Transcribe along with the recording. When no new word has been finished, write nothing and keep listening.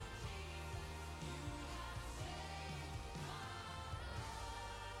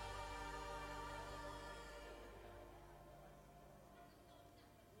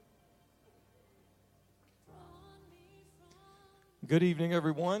Good evening,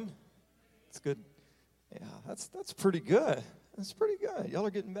 everyone. It's good. Yeah, that's pretty good. That's pretty good. Y'all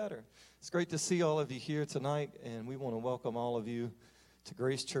are getting better. It's great to see all of you here tonight, and we want to welcome all of you to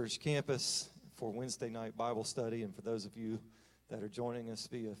Grace Church campus for Wednesday night Bible study. And for those of you that are joining us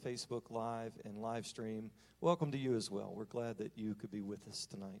via Facebook Live and live stream, welcome to you as well. We're glad that you could be with us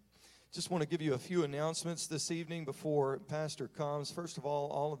tonight. Just want to give you a few announcements this evening before Pastor comes. First of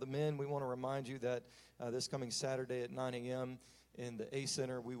all of the men, we want to remind you that this coming Saturday at 9 a.m. in the A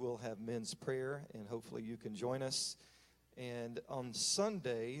Center, we will have men's prayer, and hopefully you can join us. And on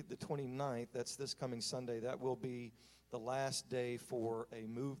Sunday, the 29th, that's this coming Sunday, that will be the last day for a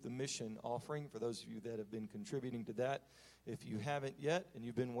Move the Mission offering for those of you that have been contributing to that. If you haven't yet and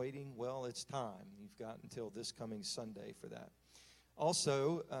you've been waiting, well, it's time. You've got until this coming Sunday for that.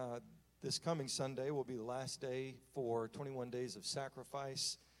 Also, this coming Sunday will be the last day for 21 Days of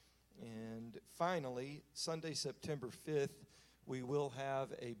Sacrifice. And finally, Sunday, September 5th, we will have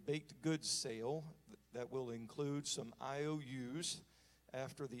a baked goods sale that will include some IOUs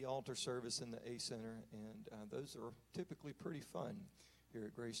after the altar service in the A Center. And those are typically pretty fun here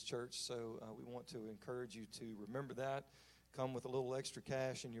at Grace Church. So we want to encourage you to remember that. Come with a little extra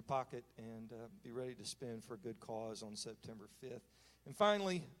cash in your pocket and be ready to spend for a good cause on September 5th. And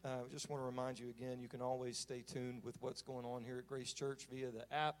finally, I just want to remind you again, you can always stay tuned with what's going on here at Grace Church via the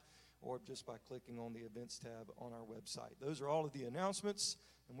app or just by clicking on the events tab on our website. Those are all of the announcements,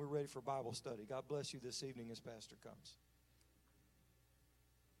 and we're ready for Bible study. God bless you this evening as Pastor comes.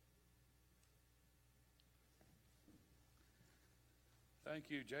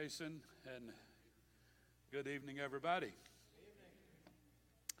 Thank you, Jason, and good evening, everybody.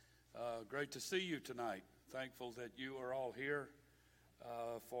 Great to see you tonight. Thankful that you are all here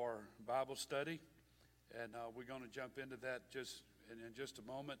for Bible study, and we're going to jump into that in just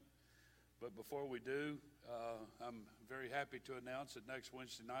a moment. But before we do, I'm very happy to announce that next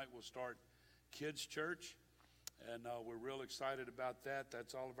Wednesday night we'll start Kids Church, and we're real excited about that.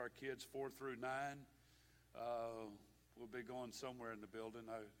 That's all of our kids 4 through 9. We'll be going somewhere in the building.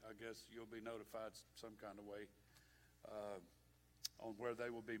 I guess you'll be notified some kind of way on where they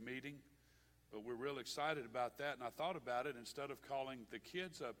will be meeting. But we're real excited about that, and I thought about it. Instead of calling the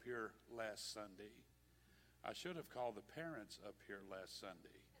kids up here last Sunday, I should have called the parents up here last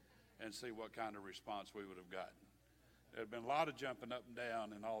Sunday and see what kind of response we would have gotten. There had been a lot of jumping up and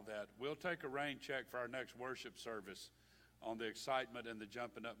down and all that. We'll take a rain check for our next worship service on the excitement and the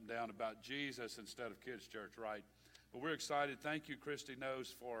jumping up and down about Jesus instead of Kids Church, right? But we're excited. Thank you, Christy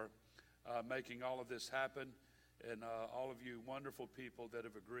Knows, for making all of this happen, and all of you wonderful people that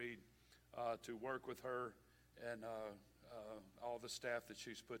have agreed to work with her and all the staff that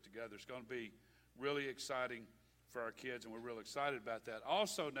she's put together. It's going to be really exciting for our kids, and we're real excited about that.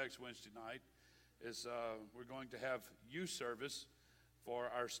 Also, next Wednesday night is we're going to have youth service for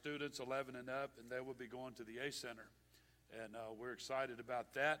our students 11 and up, and they will be going to the A Center, and we're excited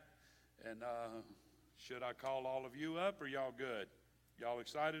about that. And should I call all of you up, or y'all good? Y'all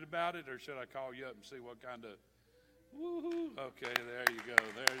excited about it, or should I call you up and see what kind of woohoo? Okay, there you go.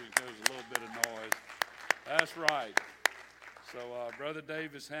 There goes a little bit of noise. That's right. So Brother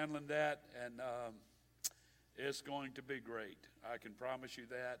Dave is handling that, and it's going to be great. I can promise you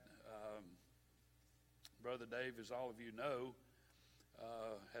that. Brother Dave, as all of you know,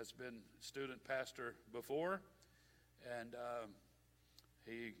 has been student pastor before, and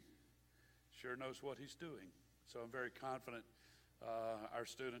he sure knows what he's doing. So I'm very confident our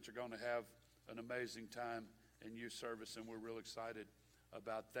students are going to have an amazing time in youth service, and we're real excited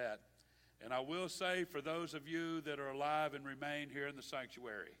about that. And I will say, for those of you that are alive and remain here in the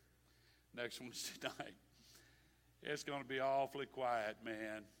sanctuary next Wednesday night, it's going to be awfully quiet,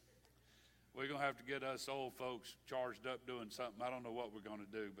 man. We're going to have to get us old folks charged up doing something. I don't know what we're going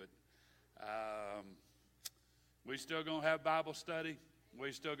to do, but we still going to have Bible study.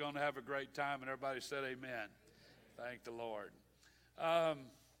 We're still going to have a great time, and everybody said amen. Thank the Lord.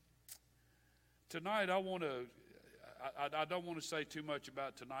 Tonight, I don't want to say too much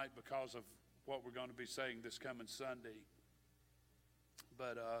about tonight because of what we're going to be saying this coming Sunday.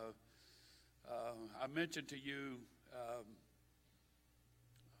 But I mentioned to you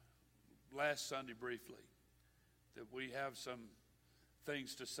last Sunday briefly that we have some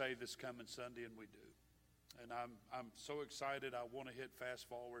things to say this coming Sunday, and we do. And I'm so excited. I want to hit fast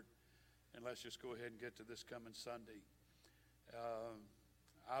forward, and let's just go ahead and get to this coming Sunday.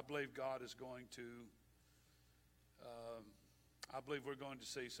 I believe God is going to, I believe we're going to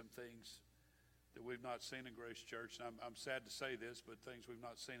see some things that we've not seen in Grace Church. And I'm sad to say this, but things we've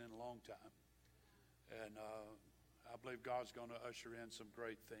not seen in a long time. And I believe God's going to usher in some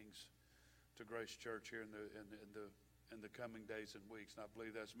great things to Grace Church here in in the coming days and weeks. And I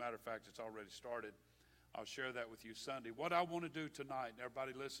believe that, as a matter of fact, it's already started. I'll share that with you Sunday. What I want to do tonight, and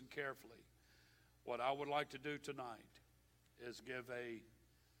everybody listen carefully, what I would like to do tonight is give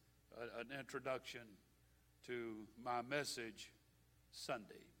an introduction to my message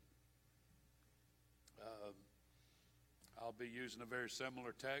Sunday. I'll be using a very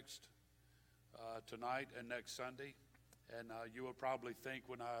similar text tonight and next Sunday. And you will probably think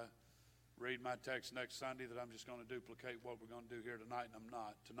when I read my text next Sunday that I'm just going to duplicate what we're going to do here tonight, and I'm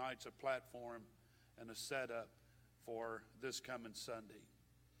not. Tonight's a platform and a setup for this coming Sunday.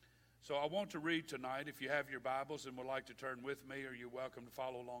 So I want to read tonight. If you have your Bibles and would like to turn with me, or you're welcome to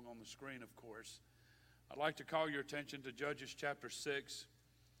follow along on the screen, of course. I'd like to call your attention to Judges chapter 6,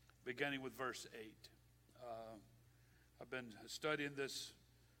 beginning with verse 8. I've been studying this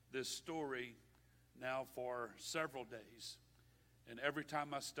story now for several days, and every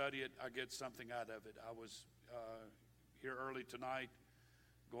time I study it, I get something out of it. I was here early tonight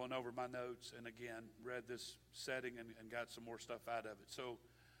going over my notes, and again, read this setting and got some more stuff out of it. So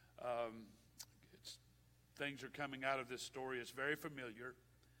things are coming out of this story. It's very familiar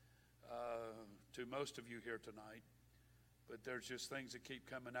to most of you here tonight, but there's just things that keep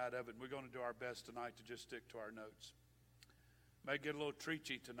coming out of it, and we're going to do our best tonight to just stick to our notes. May get a little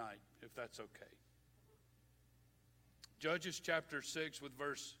treachy tonight, if that's okay. Judges chapter 6,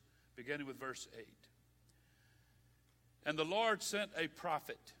 beginning with verse 8. And the Lord sent a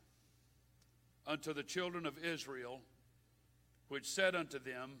prophet unto the children of Israel, which said unto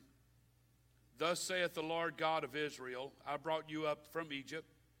them, Thus saith the Lord God of Israel, I brought you up from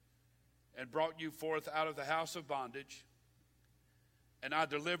Egypt, and brought you forth out of the house of bondage, and I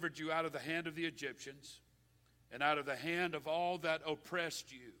delivered you out of the hand of the Egyptians, and out of the hand of all that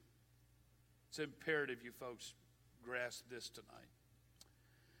oppressed you. It's imperative you folks grasp this tonight.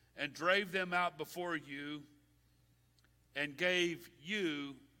 And drave them out before you, and gave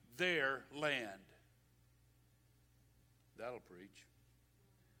you their land. That'll preach.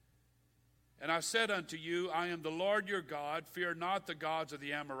 And I said unto you, I am the Lord your God. Fear not the gods of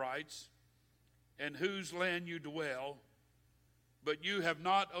the Amorites, in whose land you dwell, but you have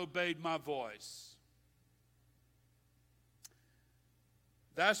not obeyed my voice.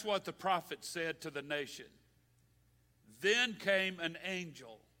 That's what the prophet said to the nation. Then came an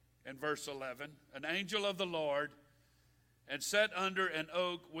angel, in verse 11, an angel of the Lord, and sat under an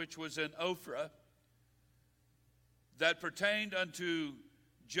oak which was in Ophrah, that pertained unto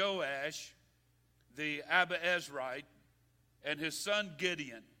Joash the Abiezrite, and his son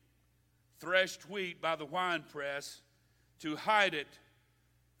Gideon threshed wheat by the winepress to hide it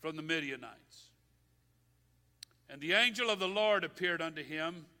from the Midianites. And the angel of the Lord appeared unto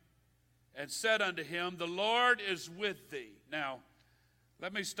him, and said unto him, The Lord is with thee. Now,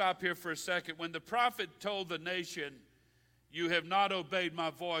 let me stop here for a second. When the prophet told the nation, you have not obeyed my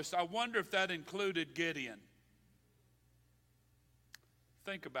voice, I wonder if that included Gideon.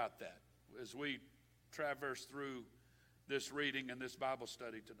 Think about that as we traverse through this reading and this Bible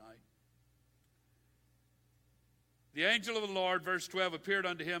study tonight. The angel of the Lord, verse 12, appeared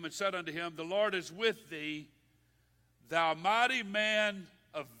unto him and said unto him, The Lord is with thee, thou mighty man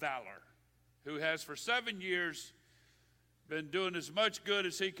of valor, who has for 7 years been doing as much good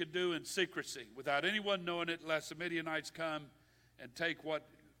as he could do in secrecy, without anyone knowing it, lest the Midianites come and take what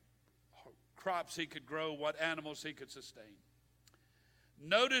crops he could grow, what animals he could sustain.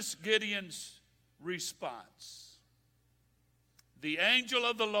 Notice Gideon's response. The angel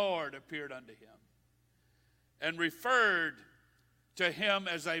of the Lord appeared unto him and referred to him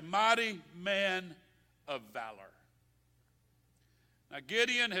as a mighty man of valor. Now,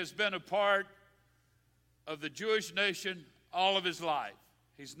 Gideon has been a part of the Jewish nation all of his life.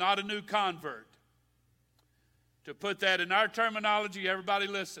 He's not a new convert. To put that in our terminology, everybody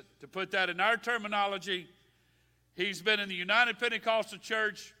listen, to put that in our terminology, he's been in the United Pentecostal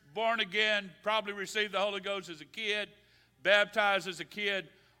Church, born again, probably received the Holy Ghost as a kid, baptized as a kid.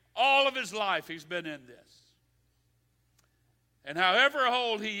 All of his life he's been in this. And however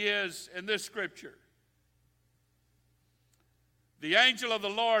old he is in this scripture, the angel of the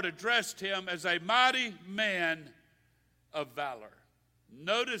Lord addressed him as a mighty man of valor.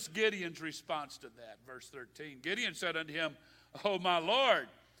 Notice Gideon's response to that, verse 13. Gideon said unto him, O my Lord,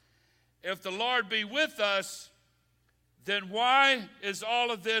 if the Lord be with us, then why is all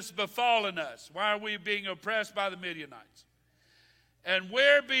of this befallen us? Why are we being oppressed by the Midianites? And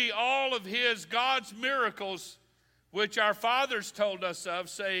where be all of God's miracles which our fathers told us of,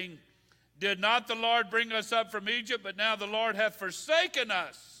 saying, Did not the Lord bring us up from Egypt? But now the Lord hath forsaken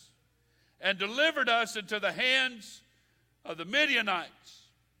us and delivered us into the hands of the Midianites.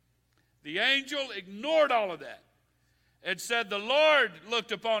 The angel ignored all of that and said, the Lord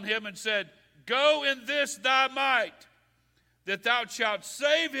looked upon him and said, go in this thy might, that thou shalt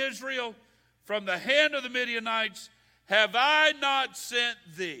save Israel from the hand of the Midianites. Have I not sent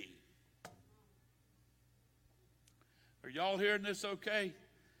thee? Are y'all hearing this okay?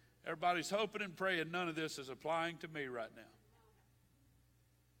 Everybody's hoping and praying none of this is applying to me right now.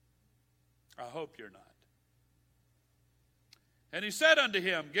 I hope you're not. And he said unto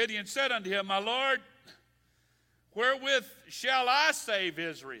him, Gideon said unto him, my Lord, wherewith shall I save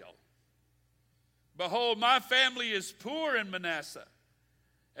Israel? Behold, my family is poor in Manasseh,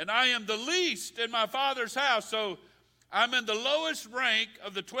 and I am the least in my father's house. So I'm in the lowest rank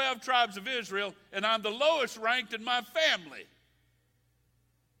of the 12 tribes of Israel, and I'm the lowest ranked in my family.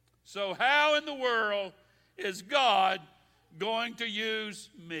 So how in the world is God going to use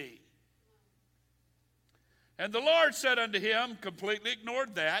me? And the Lord said unto him, completely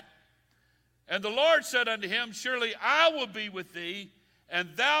ignored that, and the Lord said unto him, surely I will be with thee, and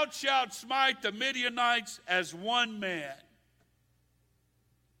thou shalt smite the Midianites as one man.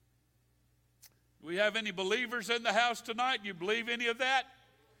 Do we have any believers in the house tonight? Do you believe any of that?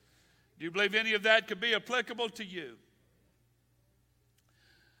 Do you believe any of that could be applicable to you?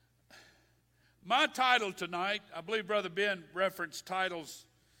 My title tonight, I believe Brother Ben referenced titles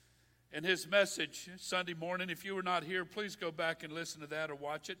in his message Sunday morning. If you were not here, please go back and listen to that or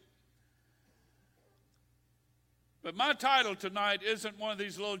watch it. But my title tonight isn't one of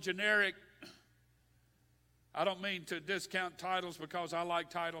these little generic, I don't mean to discount titles because I like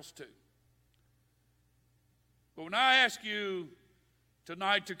titles too. But when I ask you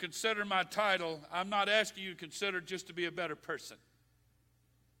tonight to consider my title, I'm not asking you to consider just to be a better person.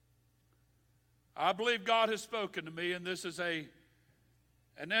 I believe God has spoken to me, and this is an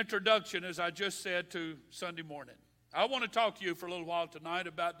introduction, as I just said, to Sunday morning. I want to talk to you for a little while tonight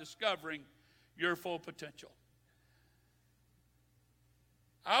about discovering your full potential.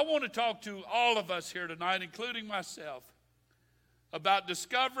 I want to talk to all of us here tonight, including myself, about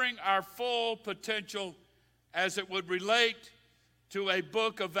discovering our full potential as it would relate to a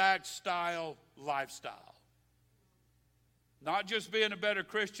Book of Acts style lifestyle. Not just being a better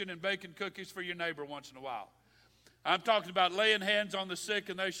Christian and baking cookies for your neighbor once in a while. I'm talking about laying hands on the sick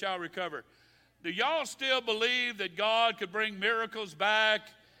and they shall recover. Do y'all still believe that God could bring miracles back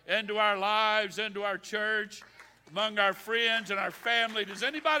into our lives, into our church, among our friends and our family? Does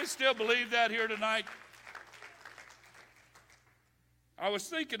anybody still believe that here tonight? I was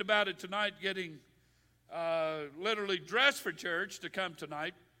thinking about it tonight, getting literally dressed for church to come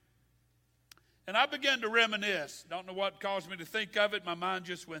tonight. And I began to reminisce. Don't know what caused me to think of it. My mind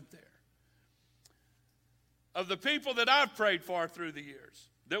just went there. Of the people that I've prayed for through the years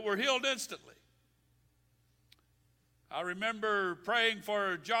that were healed instantly. I remember praying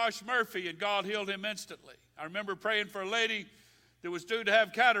for Josh Murphy and God healed him instantly. I remember praying for a lady that was due to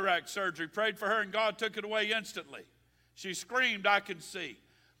have cataract surgery. Prayed for her and God took it away instantly. She screamed, I can see.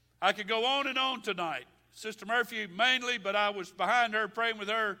 I could go on and on tonight. Sister Murphy mainly, but I was behind her praying with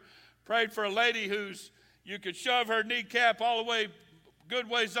her. Prayed for a lady you could shove her kneecap all the way, good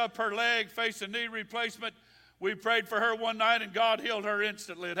ways up her leg, face a knee replacement. We prayed for her one night and God healed her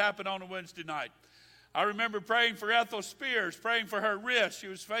instantly. It happened on a Wednesday night. I remember praying for Ethel Spears, praying for her wrist. She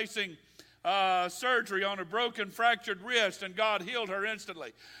was facing surgery on a broken, fractured wrist, and God healed her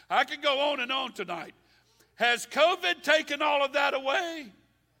instantly. I could go on and on tonight. Has COVID taken all of that away?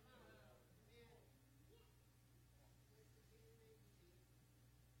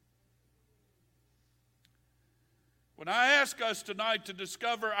 When I ask us tonight to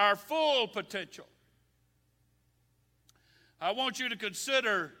discover our full potential, I want you to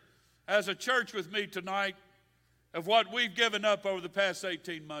consider as a church with me tonight of what we've given up over the past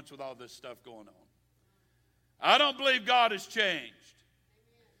 18 months with all this stuff going on. I don't believe God has changed,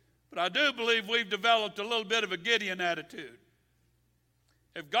 but I do believe we've developed a little bit of a Gideon attitude.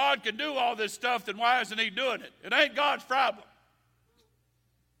 If God can do all this stuff, then why isn't He doing it? It ain't God's problem.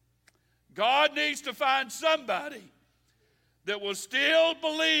 God needs to find somebody that will still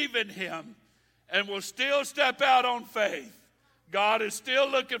believe in Him and will still step out on faith. God is still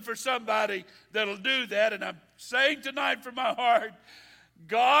looking for somebody that'll do that. And I'm saying tonight from my heart,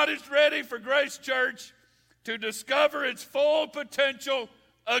 God is ready for Grace Church to discover its full potential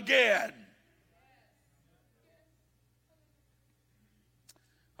again.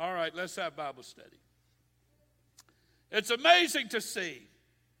 All right, let's have Bible study. It's amazing to see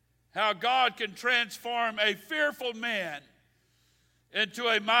how God can transform a fearful man into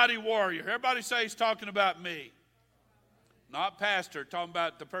a mighty warrior. Everybody say He's talking about me. Not pastor, talking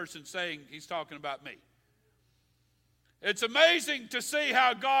about the person saying he's talking about me. It's amazing to see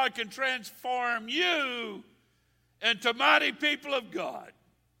how God can transform you into mighty people of God.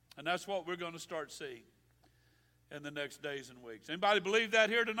 And that's what we're going to start seeing in the next days and weeks. Anybody believe that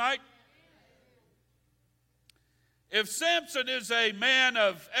here tonight? If Samson is a man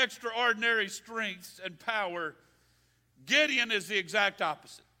of extraordinary strength and power, Gideon is the exact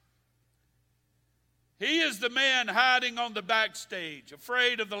opposite. He is the man hiding on the backstage,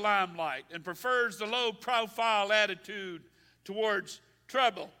 afraid of the limelight, and prefers the low-profile attitude towards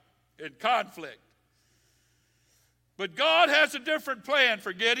trouble and conflict. But God has a different plan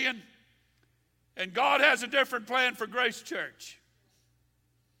for Gideon, and God has a different plan for Grace Church.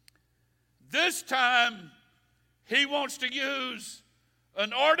 This time, He wants to use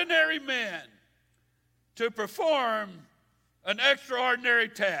an ordinary man to perform an extraordinary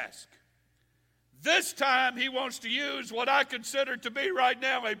task. This time, He wants to use what I consider to be right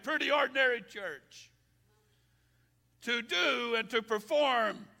now a pretty ordinary church to do and to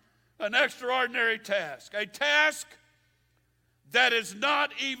perform an extraordinary task. A task that is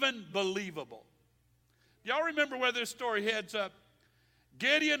not even believable. Y'all remember where this story heads up?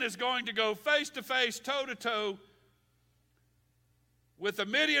 Gideon is going to go face to face, toe to toe with the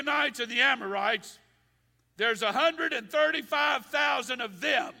Midianites and the Amorites. There's 135,000 of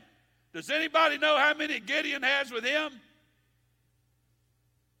them. Does anybody know how many Gideon has with him?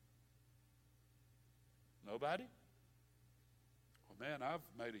 Nobody? Well, man, I've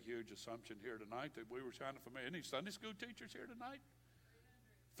made a huge assumption here tonight that we were trying to familiar. Any Sunday school teachers here tonight?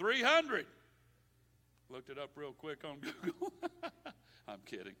 300. Looked it up real quick on Google. I'm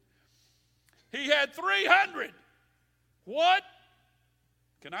kidding. He had 300. What?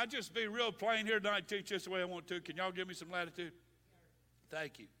 Can I just be real plain here tonight, teach this the way I want to? Can y'all give me some latitude?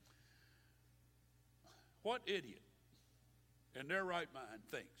 Thank you. What idiot in their right mind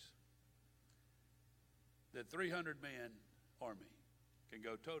thinks that 300-man army can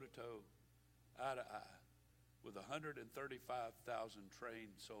go toe-to-toe, eye-to-eye with 135,000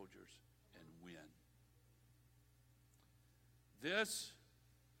 trained soldiers and win? This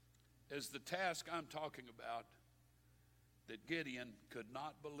is the task I'm talking about that Gideon could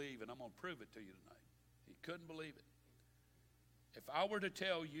not believe, and I'm going to prove it to you tonight. He couldn't believe it. If I were to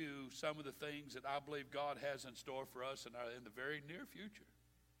tell you some of the things that I believe God has in store for us in the very near future,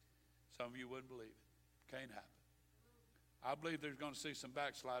 some of you wouldn't believe it. Can't happen. I believe there's going to see some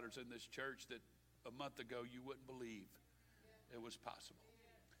backsliders in this church that a month ago you wouldn't believe it was possible.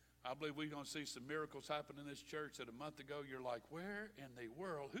 I believe we're going to see some miracles happen in this church that a month ago you're like, where in the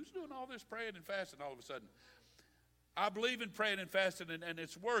world? Who's doing all this praying and fasting all of a sudden? I believe in praying and fasting, and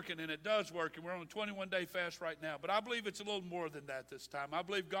it's working, and it does work, and we're on a 21-day fast right now. But I believe it's a little more than that this time. I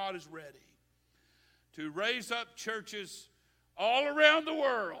believe God is ready to raise up churches all around the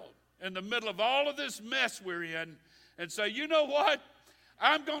world in the middle of all of this mess we're in and say, you know what?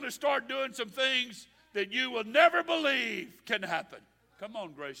 I'm going to start doing some things that you will never believe can happen. Come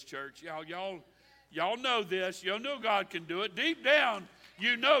on, Grace Church. Y'all know this. You know God can do it. Deep down,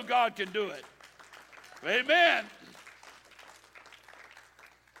 you know God can do it. Amen.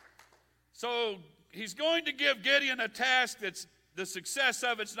 So he's going to give Gideon a task that's the success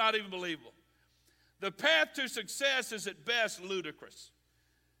of it's not even believable. The path to success is at best ludicrous.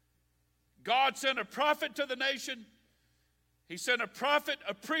 God sent a prophet to the nation. He sent a prophet,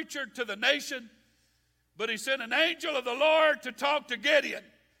 a preacher to the nation. But he sent an angel of the Lord to talk to Gideon.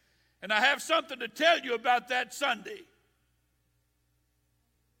 And I have something to tell you about that Sunday.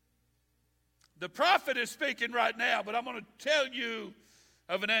 The prophet is speaking right now, but I'm going to tell you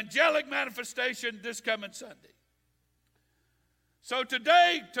of an angelic manifestation this coming Sunday. So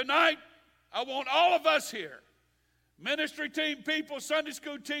tonight, I want all of us here, ministry team people, Sunday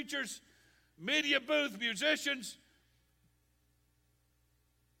school teachers, media booth musicians,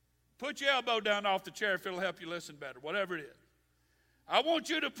 put your elbow down off the chair if it'll help you listen better, whatever it is. I want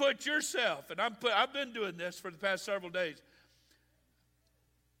you to put yourself, and I've been doing this for the past several days,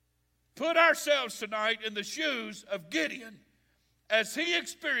 put ourselves tonight in the shoes of Gideon as he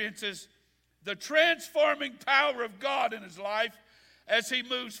experiences the transforming power of God in his life as he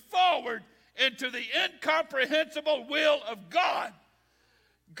moves forward into the incomprehensible will of God.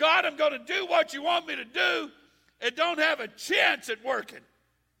 God, I'm going to do what you want me to do. It don't have a chance at working,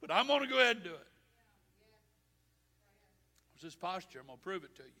 but I'm going to go ahead and do it. What's this posture? I'm going to prove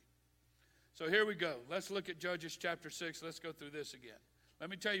it to you. So here we go. Let's look at Judges chapter 6. Let's go through this again. Let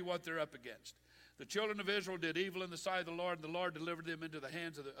me tell you what they're up against. The children of Israel did evil in the sight of the Lord, and the Lord delivered them into the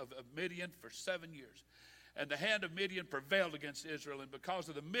hands of Midian for 7 years. And the hand of Midian prevailed against Israel, and because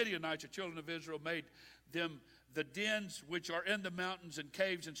of the Midianites, the children of Israel made them the dens which are in the mountains and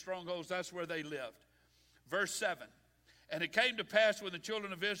caves and strongholds. That's where they lived. Verse 7. And it came to pass when the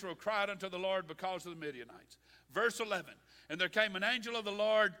children of Israel cried unto the Lord because of the Midianites. Verse 11. And there came an angel of the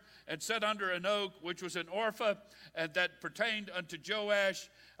Lord and sat under an oak, which was in Orpha, and that pertained unto Joash,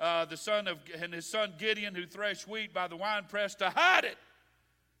 the son of, and his son Gideon, who threshed wheat by the winepress to hide it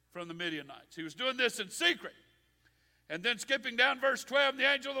from the Midianites. He was doing this in secret. And then skipping down verse 12, the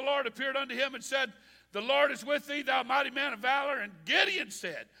angel of the Lord appeared unto him and said, the Lord is with thee, thou mighty man of valor. And Gideon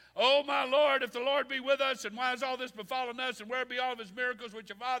said, O my Lord, if the Lord be with us, and why has all this befallen us? And where be all of his miracles which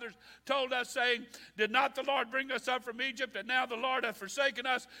the fathers told us, saying, did not the Lord bring us up from Egypt? And now the Lord hath forsaken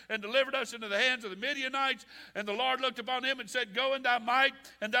us and delivered us into the hands of the Midianites. And the Lord looked upon him and said, go in thy might,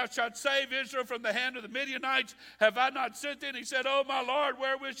 and thou shalt save Israel from the hand of the Midianites. Have I not sent thee? And he said, O my Lord,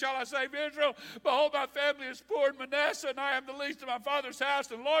 wherewith shall I save Israel? Behold, my family is poor in Manasseh, and I am the least of my father's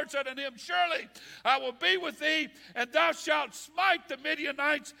house. And the Lord said unto him, surely I will be with thee, and thou shalt smite the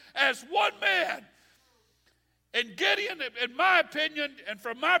Midianites as one man. And Gideon, in my opinion, and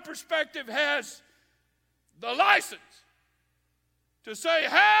from my perspective, has the license to say,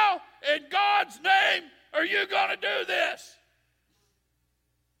 how in God's name are you going to do this?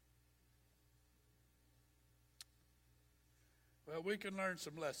 Well, we can learn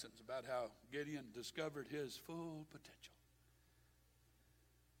some lessons about how Gideon discovered his full potential.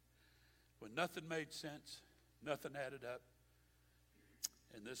 When nothing made sense, nothing added up,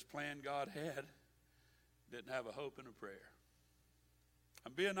 and this plan God had didn't have a hope and a prayer.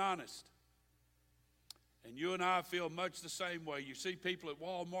 I'm being honest. And you and I feel much the same way. You see people at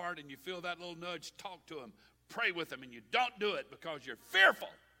Walmart and you feel that little nudge, talk to them, pray with them, and you don't do it because you're fearful.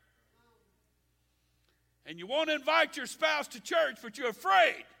 And you want to invite your spouse to church, but you're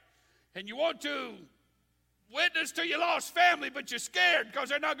afraid. And you want to witness to your lost family, but you're scared because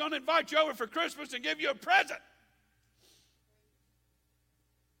they're not going to invite you over for Christmas and give you a present.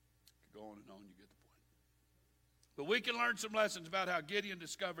 Go on and on, you get the point. But we can learn some lessons about how Gideon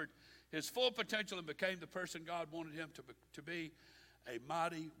discovered his full potential and became the person God wanted him to be, a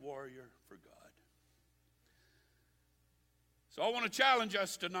mighty warrior for God. So I want to challenge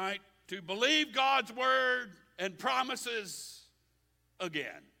us tonight to believe God's word and promises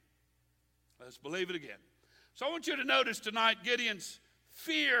again. Let's believe it again. So I want you to notice tonight Gideon's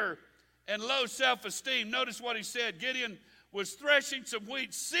fear and low self-esteem. Notice what he said. Gideon was threshing some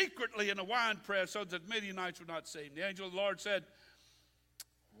wheat secretly in a winepress so that the Midianites would not see him. The angel of the Lord said,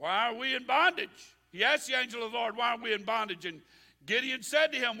 why are we in bondage? He asked the angel of the Lord, why are we in bondage? And Gideon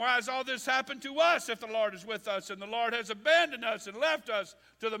said to him, why has all this happened to us if the Lord is with us? And the Lord has abandoned us and left us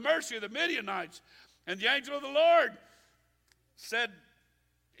to the mercy of the Midianites. And the angel of the Lord said,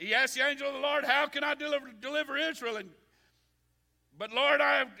 he asked the angel of the Lord, how can I deliver Israel? But Lord,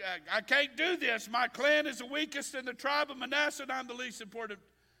 I can't do this. My clan is the weakest in the tribe of Manasseh, and I'm the least important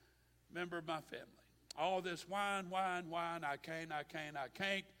member of my family. All this whine, I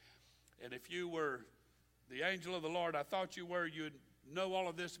can't. And if you were the angel of the Lord, I thought you were, you'd know all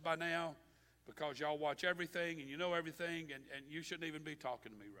of this by now because y'all watch everything and you know everything, and you shouldn't even be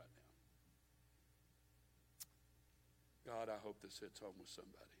talking to me right now. God, I hope this hits home with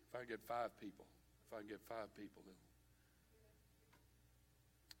somebody. If I can get 5 people, then.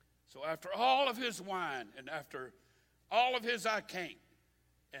 So after all of his whine and after all of his I can't,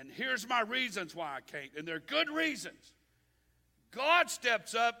 and here's my reasons why I can't, and they're good reasons, God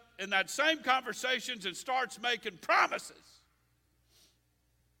steps up in that same conversations and starts making promises.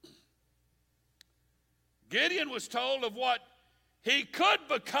 Gideon was told of what he could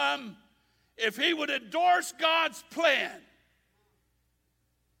become if he would endorse God's plan.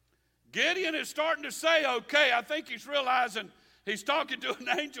 Gideon is starting to say, okay, I think he's realizing he's talking to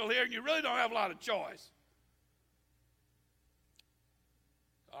an angel here and you really don't have a lot of choice.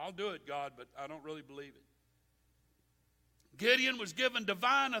 I'll do it, God, but I don't really believe it. Gideon was given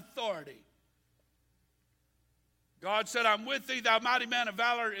divine authority. God said, I'm with thee, thou mighty man of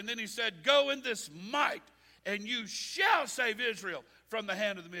valor. And then he said, go in this might, and you shall save Israel from the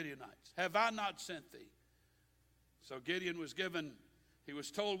hand of the Midianites. Have I not sent thee? So Gideon was given, he was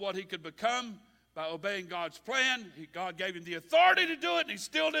told what he could become by obeying God's plan. God gave him the authority to do it, and he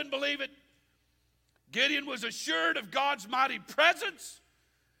still didn't believe it. Gideon was assured of God's mighty presence.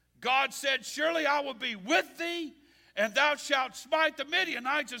 God said, surely I will be with thee, and thou shalt smite the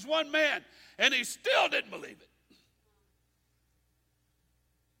Midianites as one man. And he still didn't believe it.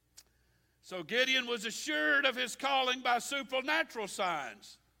 So Gideon was assured of his calling by supernatural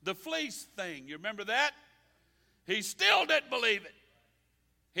signs. The fleece thing, you remember that? He still didn't believe it.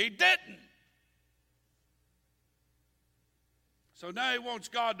 He didn't. So now he wants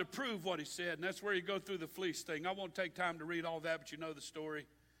God to prove what he said, and that's where you go through the fleece thing. I won't take time to read all that, but you know the story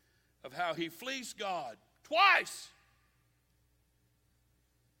of how he fleeced God twice.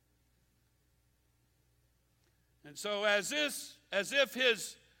 And so as if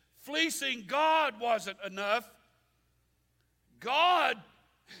his fleecing God wasn't enough, God,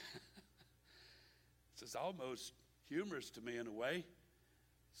 this is almost humorous to me in a way.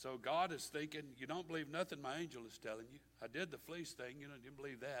 So God is thinking, you don't believe nothing my angel is telling you. I did the fleece thing, you didn't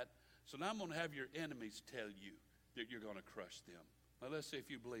believe that. So now I'm going to have your enemies tell you that you're going to crush them. Now let's see if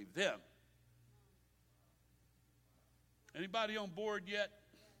you believe them. Anybody on board yet?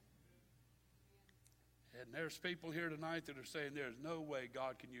 And there's people here tonight that are saying there's no way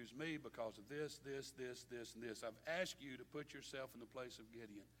God can use me because of this, and this. I've asked you to put yourself in the place of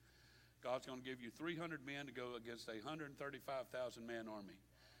Gideon. God's going to give you 300 men to go against a 135,000 man army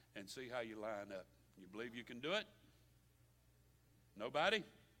and see how you line up. You believe you can do it? Nobody?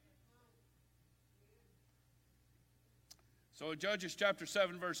 So in Judges chapter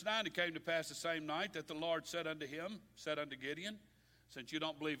 7, verse 9, it came to pass the same night that the Lord said unto Gideon, since you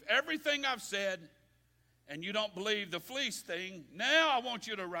don't believe everything I've said, and you don't believe the fleece thing, now I want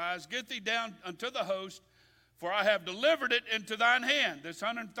you to rise, get thee down unto the host, for I have delivered it into thine hand, this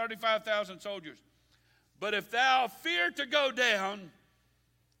 135,000 soldiers. But if thou fear to go down,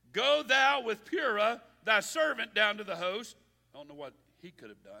 go thou with Purah, thy servant, down to the host. I don't know what he could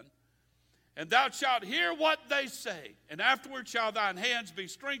have done. And thou shalt hear what they say. And afterward shall thine hands be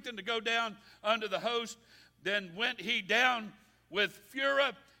strengthened to go down unto the host. Then went he down with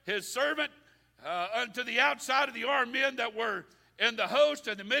Purah, his servant, unto the outside of the armed men that were in the host,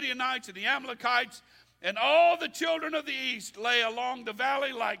 and the Midianites and the Amalekites. And all the children of the east lay along the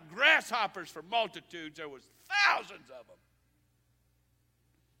valley like grasshoppers for multitudes. There was thousands of them.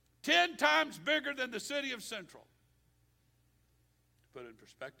 10 times bigger than the city of Central. To put it in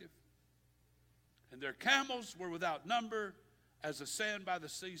perspective. And their camels were without number as the sand by the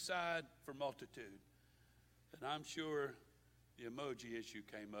seaside for multitude. And I'm sure the emoji issue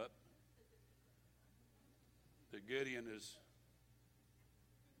came up. That Gideon is...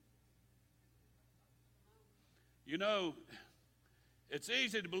 You know, it's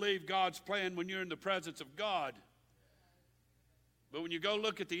easy to believe God's plan when you're in the presence of God. But when you go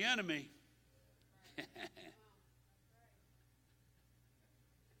look at the enemy, I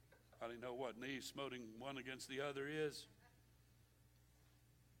don't know what knee smoting one against the other is.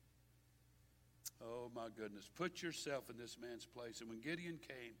 Oh my goodness. Put yourself in this man's place. And when Gideon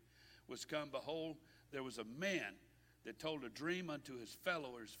was come, behold, there was a man that told a dream unto his fellow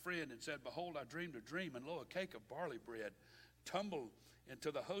or his friend and said, behold, I dreamed a dream, and lo, a cake of barley bread tumbled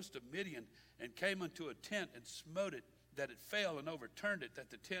into the host of Midian and came unto a tent and smote it, that it fell and overturned it, that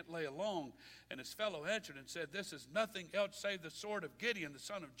the tent lay along. And his fellow answered and said, this is nothing else save the sword of Gideon, the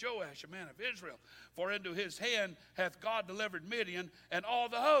son of Joash, a man of Israel. For into his hand hath God delivered Midian and all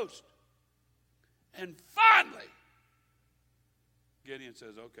the host. And finally, Gideon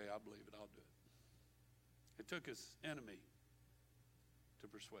says, okay, I believe it, I'll do it. It took his enemy to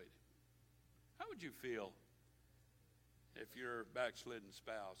persuade him. How would you feel if your backslidden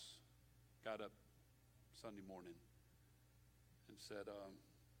spouse got up Sunday morning and said,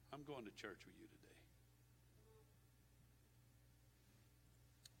 I'm going to church with you today?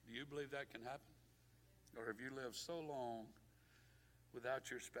 Do you believe that can happen? Or have you lived so long without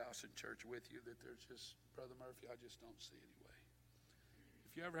your spouse in church with you that there's just, Brother Murphy, I just don't see any way?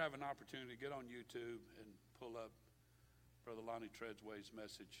 If you ever have an opportunity, get on YouTube and pull up Brother Lonnie Treadsway's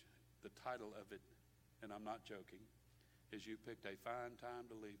message. The title of it, and I'm not joking, is You Picked a Fine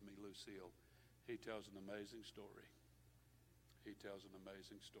Time to Leave Me, Lucille. He tells an amazing story. He tells an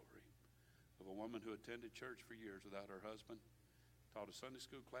amazing story of a woman who attended church for years without her husband, taught a Sunday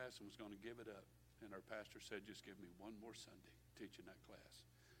school class and was going to give it up. And her pastor said, just give me one more Sunday teaching that class.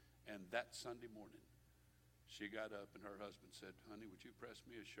 And that Sunday morning, she got up and her husband said, honey, would you press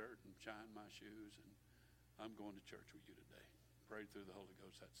me a shirt and shine my shoes? And I'm going to church with you today. Prayed through the Holy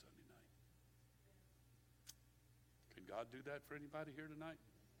Ghost that Sunday night. Can God do that for anybody here tonight?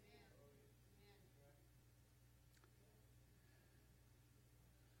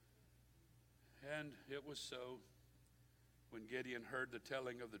 And it was so when Gideon heard the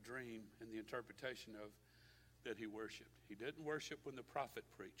telling of the dream and the interpretation of that he worshiped. He didn't worship when the prophet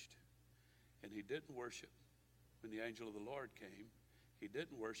preached. And he didn't worship when the angel of the Lord came. He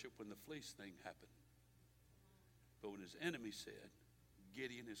didn't worship when the fleece thing happened. But when his enemy said,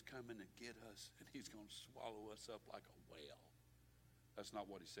 Gideon is coming to get us, and he's going to swallow us up like a whale. That's not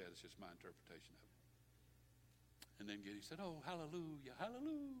what he said. It's just my interpretation of it. And then Gideon said, oh, hallelujah,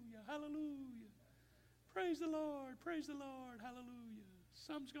 hallelujah, hallelujah. Praise the Lord, hallelujah.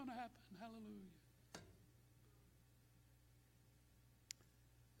 Something's going to happen, hallelujah.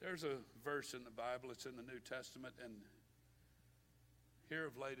 There's a verse in the Bible, it's in the New Testament, and here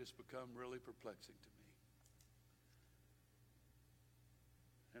of late it's become really perplexing to me.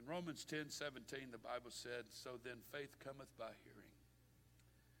 In Romans 10:17, the Bible said, "So then faith cometh by hearing,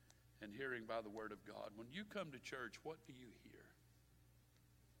 and hearing by the word of God." When you come to church, what do you hear?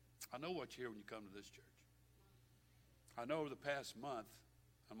 I know what you hear when you come to this church. I know over the past month,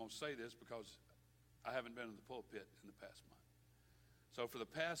 I'm going to say this because I haven't been in the pulpit in the past month. So for the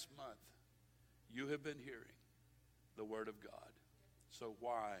past month, you have been hearing the word of God. So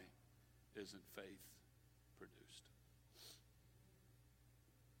why isn't faith produced?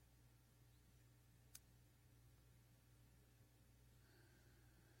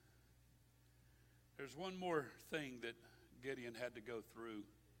 There's one more thing that Gideon had to go through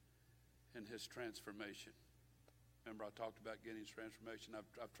in his transformation. Remember, I talked about Gideon's transformation.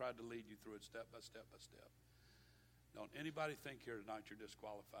 I've tried to lead you through it step by step by step. Don't anybody think here tonight you're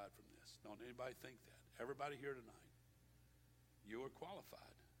disqualified from this. Don't anybody think that. Everybody here tonight, you are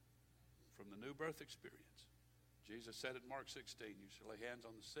qualified from the new birth experience. Jesus said in Mark 16, you shall lay hands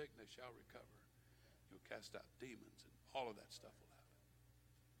on the sick and they shall recover. You'll cast out demons and all of that stuff will happen.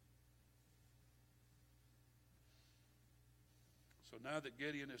 So now that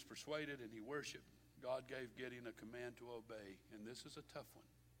Gideon is persuaded and he worshiped, God gave Gideon a command to obey. And this is a tough one.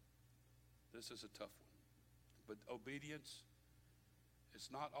 This is a tough one. But obedience is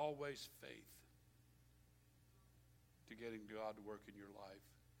not always faith to getting God to work in your life.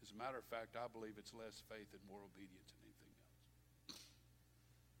 As a matter of fact, I believe it's less faith and more obedience than anything else.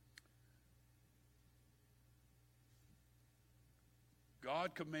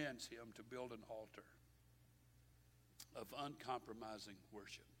 God commands him to build an altar of uncompromising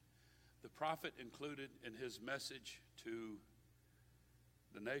worship. The prophet included in his message to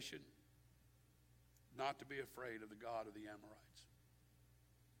the nation not to be afraid of the God of the Amorites.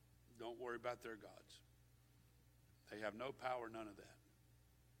 Don't worry about their gods. They have no power, none of that.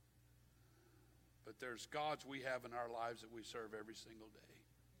 But there's gods we have in our lives that we serve every single day.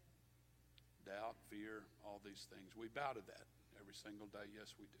 Doubt, fear, all these things. We bow to that every single day.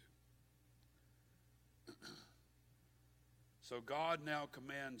 Yes, we do. So God now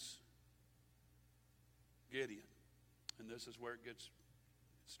commands Gideon, and this is where it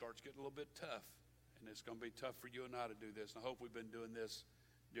starts getting a little bit tough, and it's going to be tough for you and I to do this, and I hope we've been doing this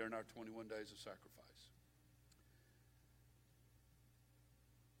during our 21 days of sacrifice.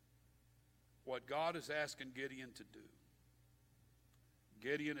 What God is asking Gideon to do,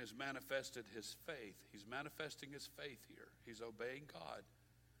 Gideon has manifested his faith. He's manifesting his faith here. He's obeying God.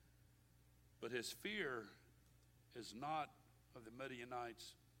 But his fear is not of the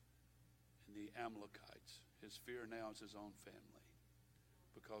Midianites and the Amalekites. His fear now is his own family.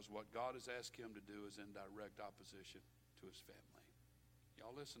 Because what God has asked him to do is in direct opposition to his family.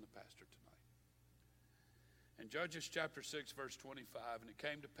 Y'all listen to Pastor tonight. In Judges chapter 6, verse 25, and it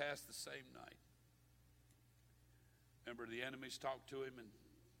came to pass the same night. Remember, the enemies talked to him and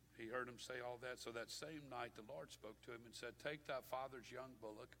he heard them say all that. So that same night the Lord spoke to him and said, "Take thy father's young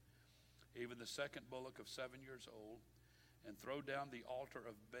bullock, even the second bullock of 7 years old, and throw down the altar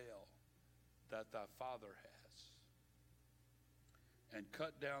of Baal that thy father has, and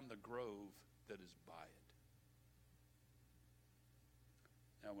cut down the grove that is by it."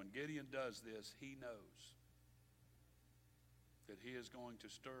 Now when Gideon does this, he knows that he is going to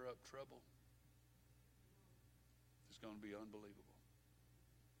stir up trouble. It's going to be unbelievable.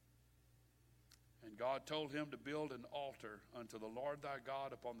 And God told him to build an altar unto the Lord thy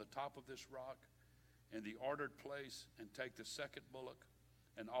God upon the top of this rock in the ordered place, and take the second bullock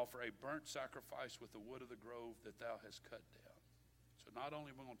and offer a burnt sacrifice with the wood of the grove that thou hast cut down. So not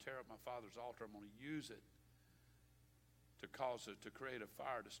only am I going to tear up my father's altar, I'm going to use it to cause it to create a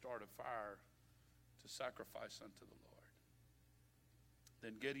fire, to start a fire, to sacrifice unto the Lord.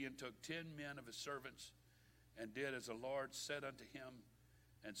 Then Gideon took 10 men of his servants and did as the Lord said unto him,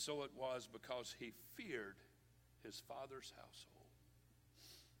 and so it was because he feared his father's household.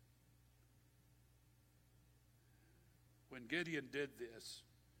 When Gideon did this,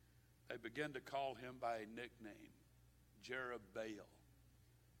 they began to call him by a nickname, Jerubbaal,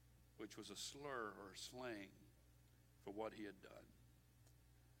 which was a slur or a slang for what he had done.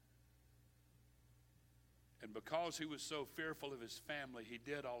 And because he was so fearful of his family, he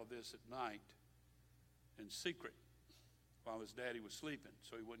did all of this at night in secret while his daddy was sleeping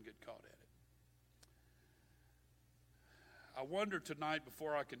so he wouldn't get caught at it. I wonder tonight,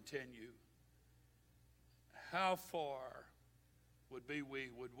 before I continue, how far would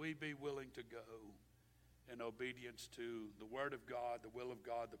we be willing to go in obedience to the Word of God, the will of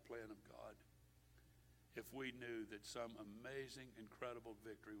God, the plan of God, if we knew that some amazing, incredible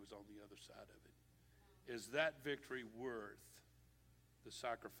victory was on the other side of it? Is that victory worth the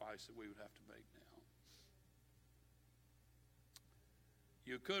sacrifice that we would have to make now?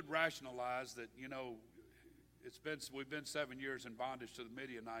 you could rationalize that, we've been 7 years in bondage to the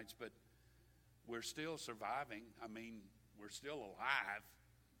Midianites, but we're still surviving. I mean, we're still alive.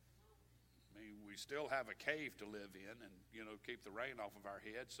 I mean, we still have a cave to live in and, keep the rain off of our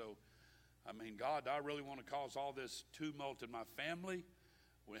head. So, I mean, God, do I really want to cause all this tumult in my family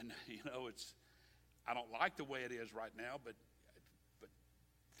when, I don't like the way it is right now, but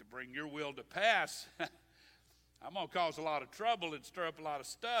to bring your will to pass, I'm going to cause a lot of trouble and stir up a lot of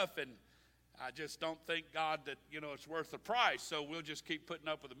stuff, and I just don't think, God, that, it's worth the price. So we'll just keep putting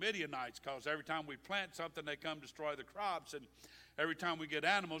up with the Midianites, because every time we plant something, they come destroy the crops, and every time we get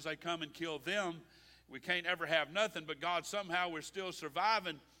animals, they come and kill them. We can't ever have nothing, but God, somehow we're still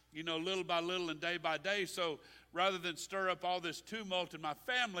surviving, little by little and day by day. So rather than stir up all this tumult in my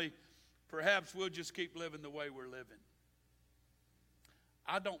family, perhaps we'll just keep living the way we're living.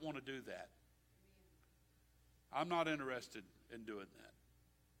 I don't want to do that. I'm not interested in doing that.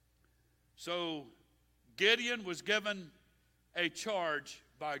 So Gideon was given a charge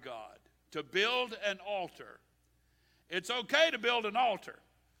by God to build an altar. It's okay to build an altar,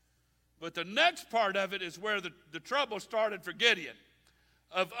 but the next part of it is where the trouble started for Gideon,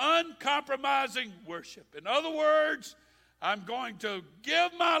 of uncompromising worship. In other words, I'm going to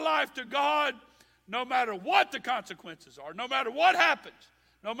give my life to God no matter what the consequences are, no matter what happens,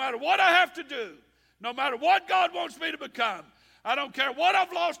 no matter what I have to do, no matter what God wants me to become. I don't care what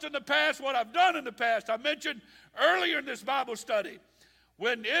I've lost in the past, what I've done in the past. I mentioned earlier in this Bible study,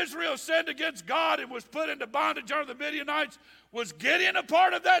 when Israel sinned against God and was put into bondage under the Midianites, was Gideon a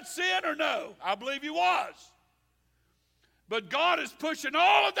part of that sin or no? I believe he was. But God is pushing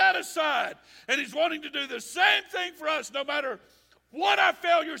all of that aside, and he's wanting to do the same thing for us, no matter what our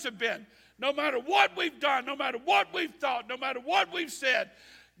failures have been, no matter what we've done, no matter what we've thought, no matter what we've said.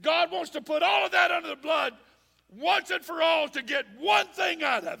 God wants to put all of that under the blood once and for all to get one thing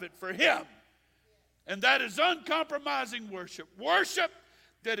out of it for him. And that is uncompromising worship. Worship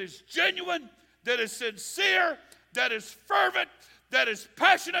that is genuine, that is sincere, that is fervent, that is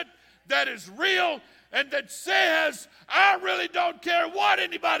passionate, that is real, and that says, I really don't care what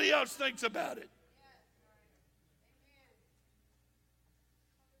anybody else thinks about it.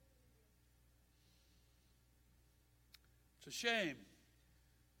 It's a shame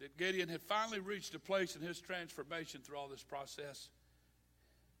that Gideon had finally reached a place in his transformation through all this process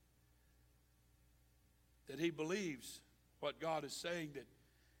that he believes what God is saying that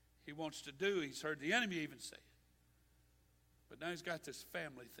he wants to do. He's heard the enemy even say it. But now he's got this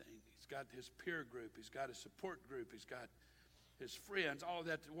family thing. He's got his peer group. He's got his support group. He's got his friends, all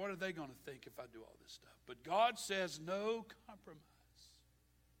that. What are they going to think if I do all this stuff? But God says no compromise.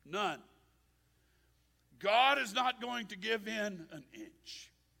 None. God is not going to give in an inch.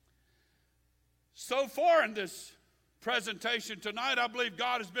 So far in this presentation tonight, I believe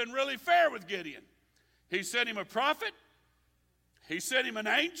God has been really fair with Gideon. He sent him a prophet. He sent him an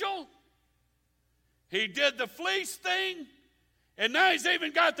angel. He did the fleece thing. And now he's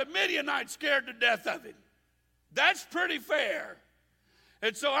even got the Midianites scared to death of him. That's pretty fair.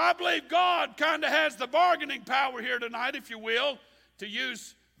 And so I believe God kind of has the bargaining power here tonight, if you will, to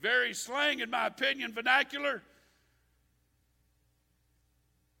use very slang, in my opinion, vernacular.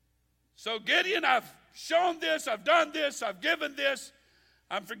 So Gideon, I've shown this, I've done this, I've given this.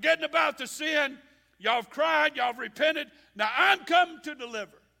 I'm forgetting about the sin. Y'all have cried, y'all have repented. Now I'm coming to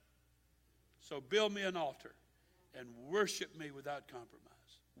deliver. So build me an altar and worship me without compromise.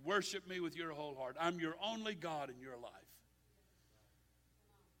 Worship me with your whole heart. I'm your only God in your life.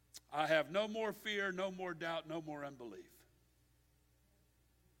 I have no more fear, no more doubt, no more unbelief.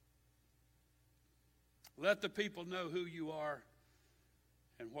 Let the people know who you are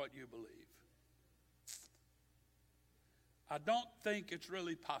and what you believe. I don't think it's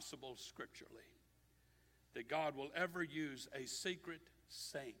really possible scripturally that God will ever use a secret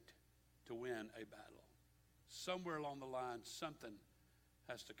saint to win a battle. Somewhere along the line, something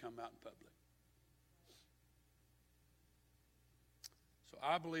has to come out in public. So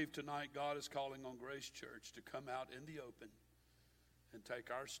I believe tonight God is calling on Grace Church to come out in the open and take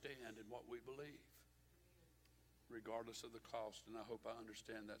our stand in what we believe, regardless of the cost, and I hope I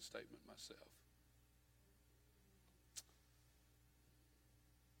understand that statement myself.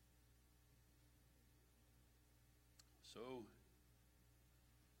 So,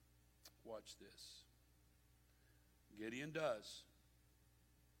 watch this. Gideon does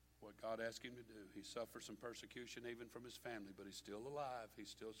what God asked him to do. He suffers some persecution even from his family, but he's still alive. He's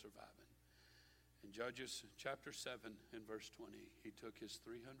still surviving. In Judges chapter 7 and verse 20, he took his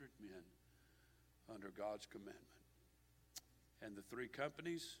 300 men under God's commandment. And the three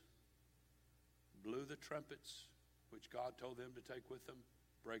companies blew the trumpets which God told them to take with them,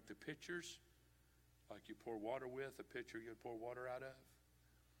 break the pitchers, like you pour water with, a pitcher you pour water out of,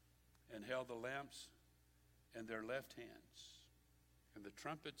 and held the lamps in their left hands, and the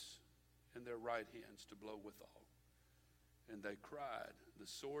trumpets in their right hands to blow withal. And they cried, the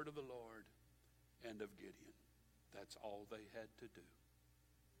sword of the Lord and of Gideon. That's all they had to do.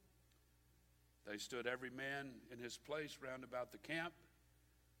 They stood every man in his place round about the camp,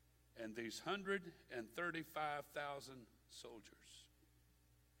 and these 135,000 soldiers,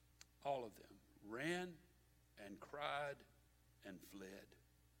 all of them, ran and cried and fled.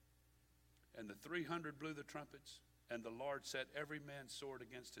 And the 300 blew the trumpets, and the Lord set every man's sword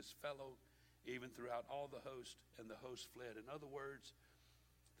against his fellow, even throughout all the host, and the host fled. In other words,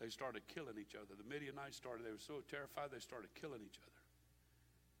 they started killing each other. The Midianites they were so terrified they started killing each other.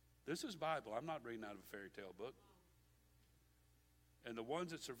 This is Bible. I'm not reading out of a fairy tale book. And the ones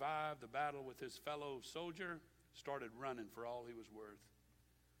that survived the battle with his fellow soldier started running for all he was worth.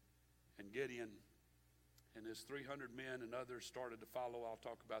 And Gideon and his 300 men and others started to follow. I'll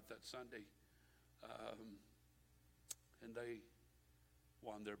talk about that Sunday. And they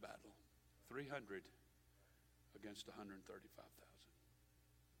won their battle. 300 against 135,000.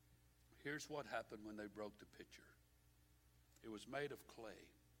 Here's what happened when they broke the pitcher. It was made of clay.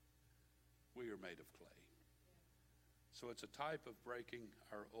 We are made of clay. So it's a type of breaking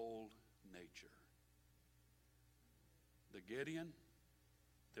our old nature. The Gideon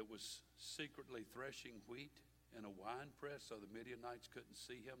that was secretly threshing wheat in a wine press so the Midianites couldn't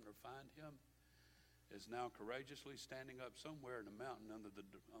see him nor find him is now courageously standing up somewhere in a mountain under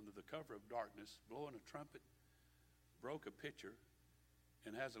the cover of darkness, blowing a trumpet, broke a pitcher,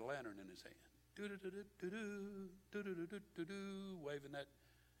 and has a lantern in his hand. Do-do-do-do-do-do, waving that.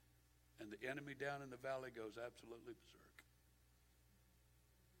 And the enemy down in the valley goes absolutely berserk.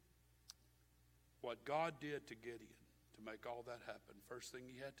 What God did to Gideon to make all that happen, first thing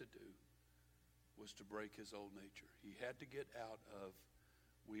he had to do was to break his old nature. He had to get out of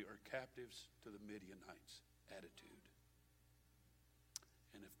we are captives to the Midianites attitude.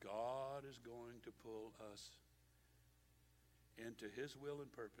 And if God is going to pull us into his will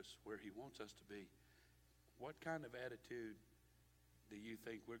and purpose where he wants us to be, what kind of attitude do you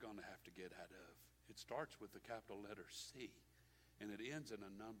think we're going to have to get out of? It starts with the capital letter C, and it ends in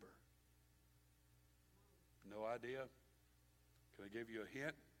a number. No idea? Can I give you a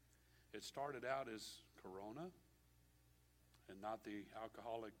hint? It started out as Corona and not the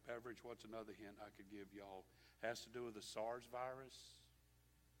alcoholic beverage. What's another hint I could give y'all? Has to do with the SARS virus.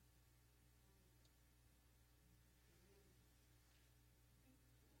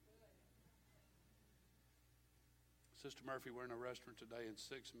 Sister Murphy, we're in a restaurant today, and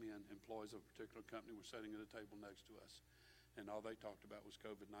 6 men, employees of a particular company, were sitting at a table next to us. And all they talked about was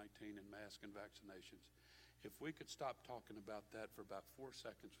COVID-19 and masks and vaccinations. If we could stop talking about that for about 4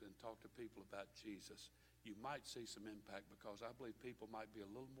 seconds and talk to people about Jesus, you might see some impact, because I believe people might be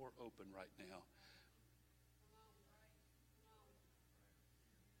a little more open right now.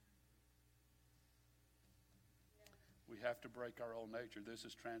 We have to break our old nature. This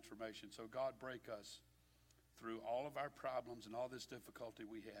is transformation. So God, break us through all of our problems and all this difficulty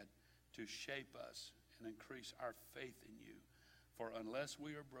we had to shape us and increase our faith in you. For unless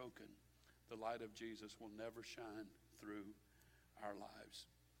we are broken, the light of Jesus will never shine through our lives.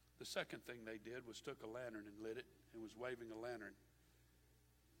 The second thing they did was took a lantern and lit it and was waving a lantern.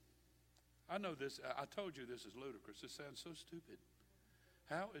 I know this, I told you this is ludicrous. This sounds so stupid.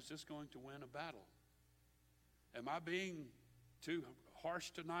 How is this going to win a battle? Am I being too harsh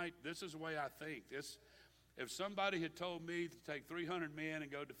tonight? This is the way I think. If somebody had told me to take 300 men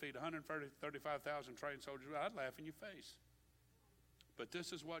and go defeat 135,000 trained soldiers, I'd laugh in your face. But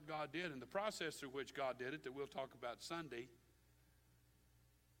this is what God did, and the process through which God did it that we'll talk about Sunday,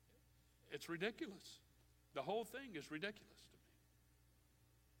 it's ridiculous. The whole thing is ridiculous to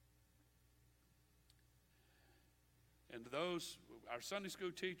me. And those, our Sunday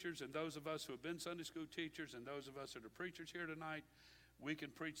school teachers, and those of us who have been Sunday school teachers, and those of us that are preachers here tonight, we can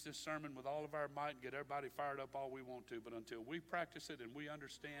preach this sermon with all of our might and get everybody fired up all we want to, but until we practice it and we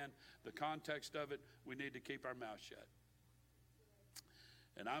understand the context of it, we need to keep our mouth shut.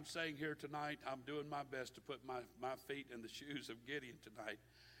 And I'm saying here tonight, I'm doing my best to put my feet in the shoes of Gideon tonight,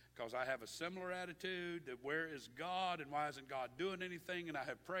 because I have a similar attitude that where is God and why isn't God doing anything? And I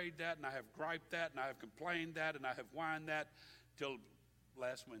have prayed that, and I have griped that, and I have complained that, and I have whined that till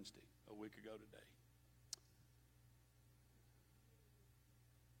last Wednesday, a week ago today.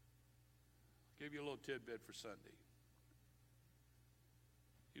 I'll give you a little tidbit for Sunday.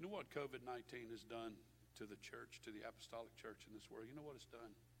 You know what COVID-19 has done to the church, to the apostolic church in this world? You know what it's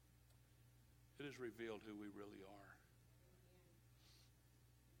done? It has revealed who we really are.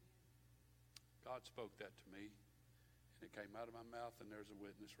 God spoke that to me, and it came out of my mouth, and there's a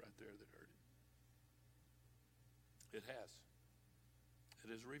witness right there that heard it. It has.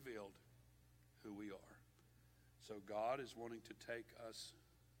 It has revealed who we are. So God is wanting to take us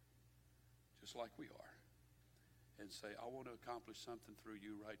just like we are and say, I want to accomplish something through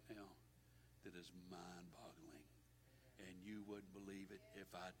you right now that is mind-boggling, and you wouldn't believe it if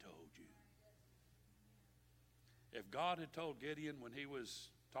I told you. If God had told Gideon when he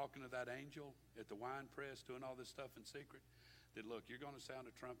was talking to that angel at the wine press, doing all this stuff in secret, that, look, you're going to sound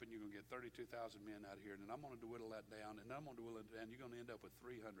a trumpet, and you're going to get 32,000 men out of here, and then I'm going to whittle that down, and then I'm going to whittle it down, you're going to end up with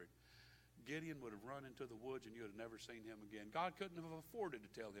 300. Gideon would have run into the woods, and you would have never seen him again. God couldn't have afforded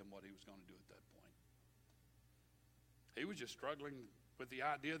to tell him what he was going to do at that point. He was just struggling with the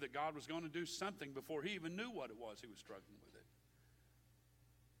idea that God was going to do something before he even knew what it was. He was struggling with it.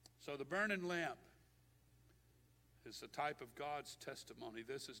 So the burning lamp is a type of God's testimony.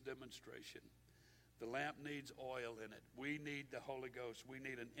 This is demonstration. The lamp needs oil in it. We need the Holy Ghost. We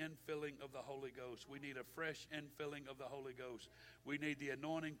need an infilling of the Holy Ghost. We need a fresh infilling of the Holy Ghost. We need the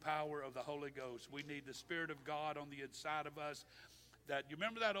anointing power of the Holy Ghost. We need the Spirit of God on the inside of us. That, you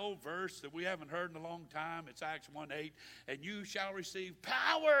remember that old verse that we haven't heard in a long time? It's Acts 1:8. And you shall receive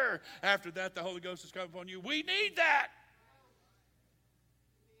power. After that, the Holy Ghost has come upon you. We need that.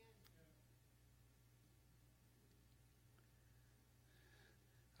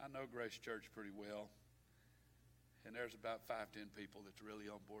 I know Grace Church pretty well, and there's about 5-10 people that's really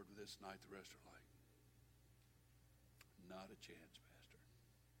on board with this tonight. The rest are like, not a chance, Pastor.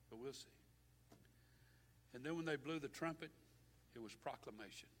 But we'll see. And then when they blew the trumpet, it was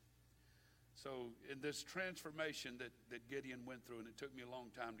proclamation. So in this transformation that Gideon went through, and it took me a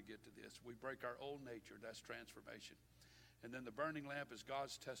long time to get to this, we break our old nature. That's transformation. And then the burning lamp is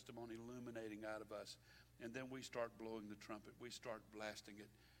God's testimony illuminating out of us. And then we start blowing the trumpet. We start blasting it.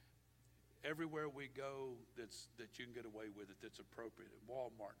 Everywhere we go that you can get away with it, that's appropriate, at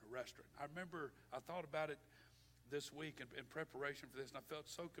Walmart, a restaurant. I remember I thought about it this week in preparation for this, and I felt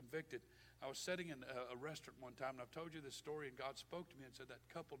so convicted. I was sitting in a restaurant one time, and I've told you this story, and God spoke to me and said, that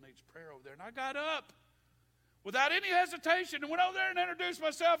couple needs prayer over there. And I got up without any hesitation and went over there and introduced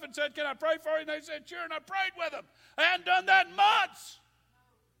myself and said, can I pray for you? And they said, sure, and I prayed with them. I hadn't done that in months.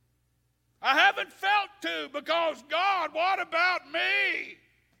 I haven't felt to, because God, what about me?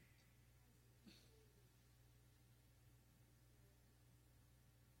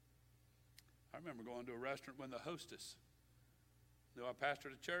 I remember going to a restaurant when the hostess knew I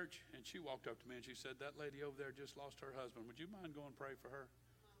pastored a church, and she walked up to me and she said, that lady over there just lost her husband. Would you mind going and pray for her?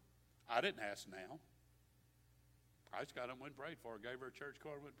 I didn't ask now. I just got up and went and prayed for her, gave her a church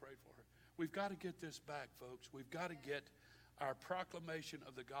card and went and prayed for her. We've got to get this back, folks. We've got to get our proclamation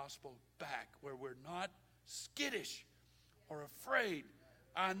of the gospel back, where we're not skittish or afraid.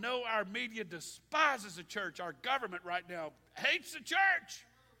 I know our media despises the church. Our government right now hates the church.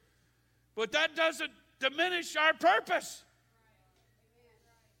 But that doesn't diminish our purpose.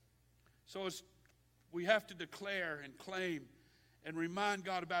 So we have to declare and claim and remind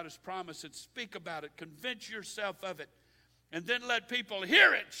God about his promise and speak about it. Convince yourself of it. And then let people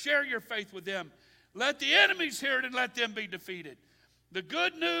hear it. Share your faith with them. Let the enemies hear it and let them be defeated. The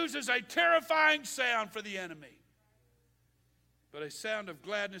good news is a terrifying sound for the enemy, but a sound of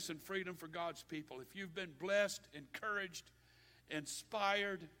gladness and freedom for God's people. If you've been blessed, encouraged,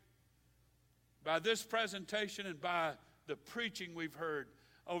 inspired by this presentation and by the preaching we've heard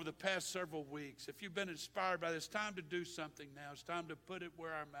over the past several weeks, if you've been inspired by this, time to do something now. It's time to put it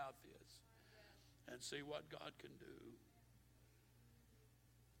where our mouth is and see what God can do.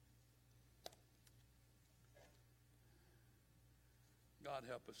 God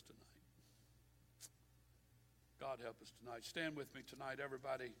help us tonight. God help us tonight. Stand with me tonight,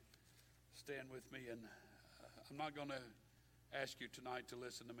 everybody. Stand with me. And I'm not going to ask you tonight to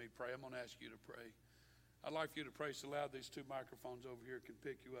listen to me pray. I'm going to ask you to pray. I'd like for you to pray so loud these two microphones over here can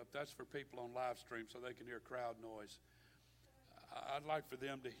pick you up. That's for people on live stream so they can hear crowd noise. I'd like for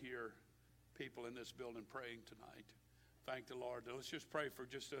them to hear people in this building praying tonight. Thank the Lord. Let's just pray for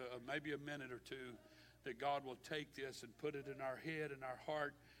just maybe a minute or two that God will take this and put it in our head and our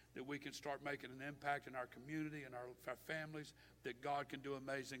heart, that we can start making an impact in our community and our families, that God can do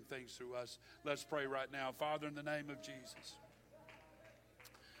amazing things through us. Let's pray right now. Father, in the name of Jesus.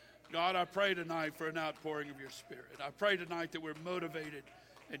 God, I pray tonight for an outpouring of your Spirit. I pray tonight that we're motivated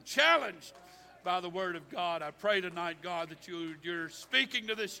and challenged by the Word of God. I pray tonight, God, that you're speaking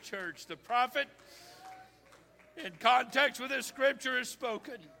to this church. The prophet, in context with this scripture, is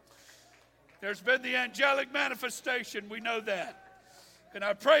spoken. There's been the angelic manifestation. We know that. And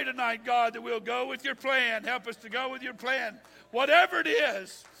I pray tonight, God, that we'll go with your plan. Help us to go with your plan. Whatever it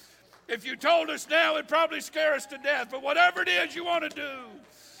is, If you told us now, it'd probably scare us to death. But whatever it is you want to do,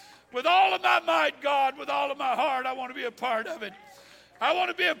 with all of my might, God, with all of my heart, I want to be a part of it. I want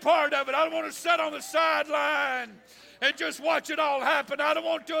to be a part of it. I don't want to sit on the sideline and just watch it all happen. I don't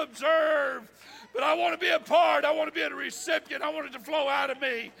want to observe, but I want to be a part. I want to be a recipient. I want it to flow out of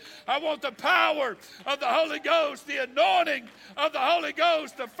me. I want the power of the Holy Ghost, the anointing of the Holy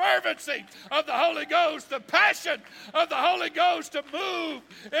Ghost, the fervency of the Holy Ghost, the passion of the Holy Ghost to move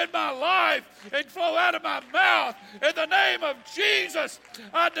in my life and flow out of my mouth. In the name of Jesus,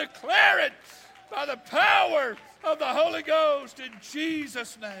 I declare it by the power of the Holy Ghost in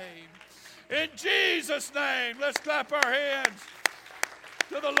Jesus' name. In Jesus' name, let's clap our hands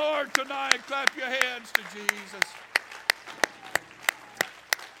to the Lord tonight. Clap your hands to Jesus.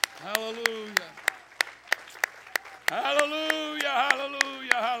 Hallelujah. Hallelujah,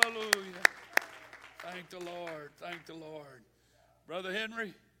 hallelujah, hallelujah. Thank the Lord, thank the Lord. Brother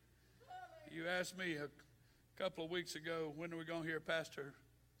Henry, you asked me a couple of weeks ago, when are we going to hear Pastor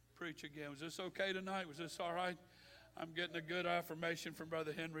preach again? Was this okay tonight? Was this all right? I'm getting a good affirmation from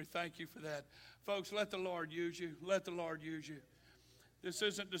Brother Henry. Thank you for that. Folks, let the Lord use you. Let the Lord use you. This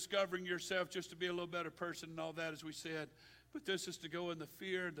isn't discovering yourself just to be a little better person and all that, as we said, but this is to go in the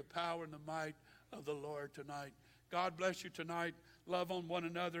fear and the power and the might of the Lord tonight. God bless you tonight. Love on one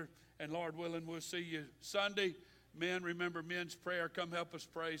another, and Lord willing, we'll see you Sunday. Men, remember men's prayer. Come help us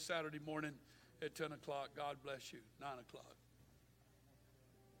pray Saturday morning at 10 o'clock. God bless you. 9 o'clock.